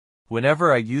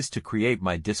Whenever I used to create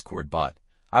my Discord bot,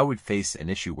 I would face an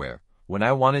issue where, when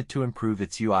I wanted to improve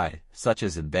its UI, such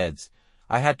as embeds,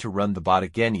 I had to run the bot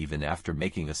again even after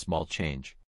making a small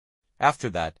change. After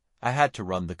that, I had to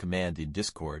run the command in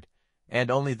Discord,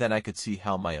 and only then I could see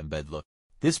how my embed looked.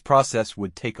 This process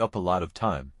would take up a lot of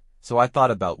time, so I thought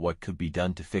about what could be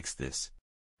done to fix this.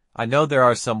 I know there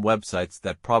are some websites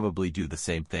that probably do the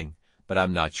same thing, but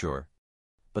I'm not sure.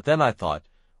 But then I thought,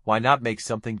 why not make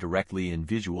something directly in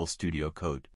Visual Studio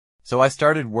Code? So I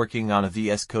started working on a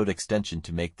VS Code extension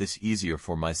to make this easier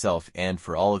for myself and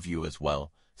for all of you as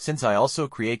well, since I also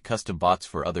create custom bots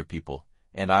for other people,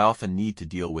 and I often need to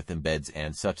deal with embeds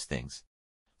and such things.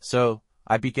 So,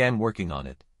 I began working on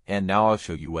it, and now I'll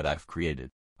show you what I've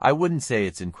created. I wouldn't say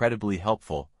it's incredibly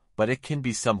helpful, but it can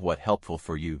be somewhat helpful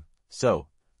for you, so,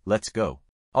 let's go.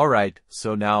 Alright,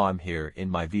 so now I'm here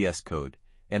in my VS Code,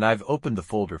 and I've opened the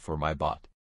folder for my bot.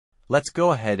 Let's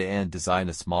go ahead and design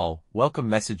a small welcome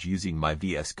message using my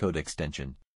VS Code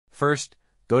extension. First,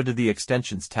 go to the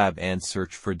Extensions tab and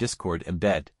search for Discord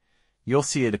Embed. You'll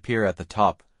see it appear at the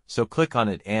top, so click on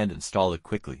it and install it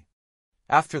quickly.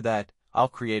 After that, I'll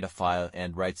create a file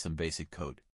and write some basic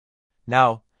code.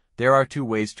 Now, there are two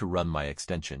ways to run my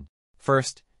extension.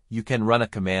 First, you can run a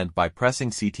command by pressing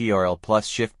Ctrl plus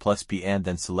Shift plus P and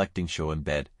then selecting Show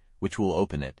Embed, which will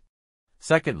open it.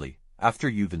 Secondly, after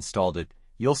you've installed it,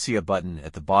 you'll see a button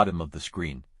at the bottom of the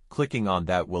screen. Clicking on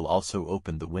that will also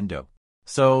open the window.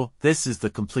 So, this is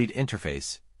the complete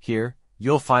interface. Here,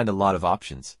 you'll find a lot of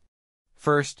options.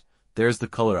 First, there's the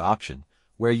color option,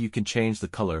 where you can change the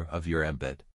color of your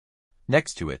embed.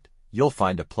 Next to it, you'll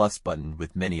find a plus button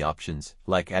with many options,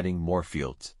 like adding more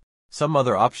fields. Some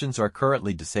other options are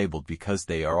currently disabled because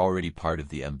they are already part of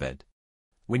the embed.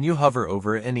 When you hover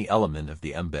over any element of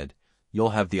the embed,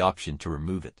 you'll have the option to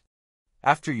remove it.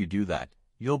 After you do that,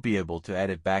 you'll be able to add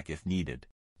it back if needed.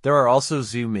 There are also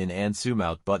zoom in and zoom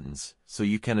out buttons, so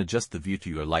you can adjust the view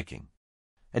to your liking.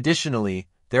 Additionally,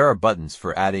 there are buttons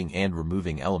for adding and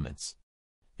removing elements.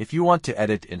 If you want to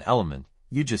edit an element,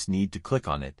 you just need to click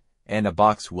on it, and a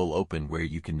box will open where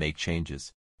you can make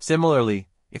changes. Similarly,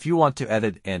 if you want to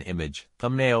edit an image,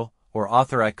 thumbnail, or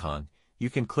author icon,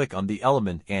 you can click on the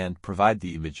element and provide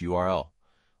the image URL.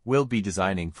 We'll be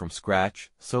designing from scratch,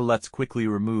 so let's quickly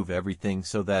remove everything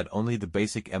so that only the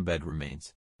basic embed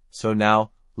remains. So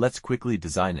now, let's quickly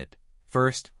design it.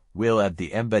 First, we'll add the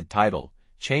embed title,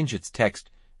 change its text,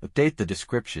 update the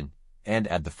description, and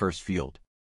add the first field.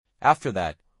 After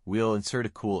that, we'll insert a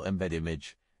cool embed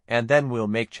image, and then we'll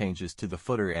make changes to the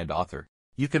footer and author.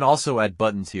 You can also add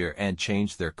buttons here and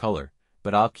change their color,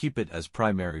 but I'll keep it as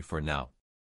primary for now.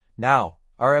 Now,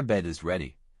 our embed is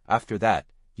ready. After that,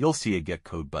 you'll see a Get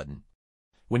Code button.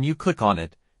 When you click on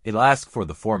it, it'll ask for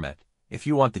the format. If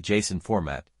you want the JSON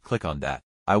format, click on that.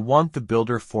 I want the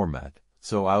builder format,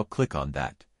 so I'll click on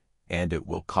that, and it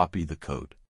will copy the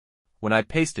code. When I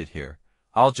paste it here,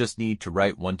 I'll just need to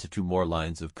write 1 to 2 more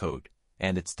lines of code,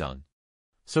 and it's done.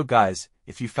 So guys,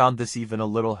 if you found this even a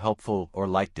little helpful or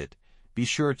liked it, be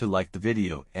sure to like the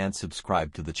video and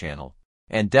subscribe to the channel.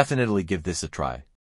 And definitely give this a try.